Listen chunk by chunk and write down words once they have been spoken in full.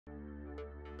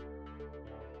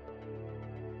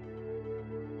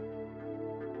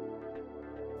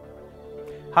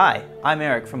Hi, I'm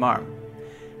Eric from ARM,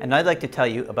 and I'd like to tell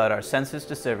you about our Sensors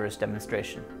to Servers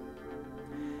demonstration.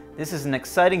 This is an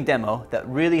exciting demo that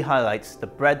really highlights the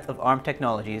breadth of ARM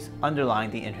technologies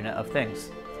underlying the Internet of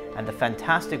Things, and the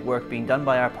fantastic work being done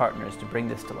by our partners to bring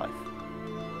this to life.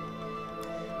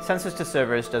 Sensors to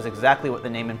Servers does exactly what the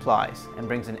name implies, and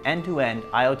brings an end-to-end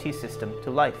IoT system to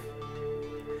life.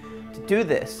 To do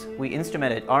this, we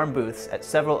instrumented ARM booths at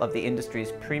several of the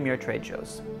industry's premier trade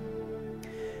shows.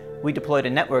 We deployed a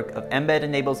network of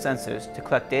mbed-enabled sensors to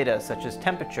collect data such as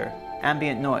temperature,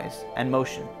 ambient noise, and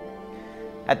motion.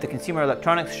 At the Consumer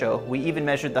Electronics Show, we even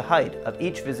measured the height of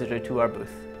each visitor to our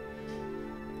booth.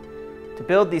 To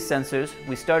build these sensors,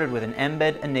 we started with an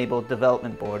mbed-enabled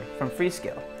development board from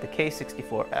Freescale, the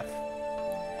K64F.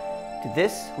 To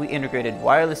this, we integrated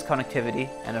wireless connectivity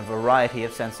and a variety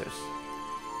of sensors.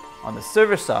 On the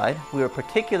server side, we were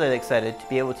particularly excited to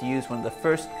be able to use one of the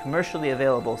first commercially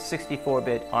available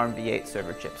 64-bit ARM v8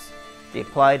 server chips, the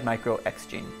Applied Micro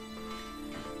X-Gene.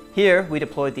 Here, we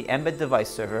deployed the mbed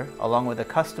device server along with a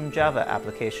custom Java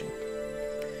application.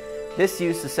 This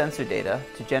used the sensor data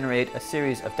to generate a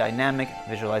series of dynamic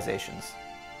visualizations.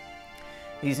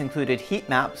 These included heat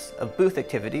maps of booth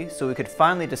activity so we could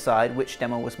finally decide which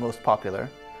demo was most popular,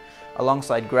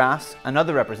 alongside graphs and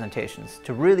other representations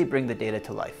to really bring the data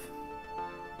to life.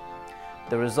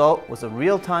 The result was a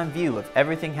real-time view of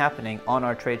everything happening on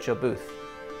our trade show booth,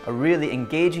 a really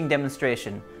engaging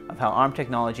demonstration of how ARM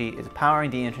technology is powering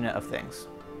the Internet of Things.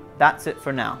 That's it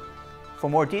for now. For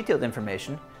more detailed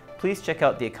information, please check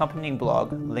out the accompanying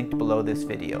blog linked below this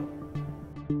video.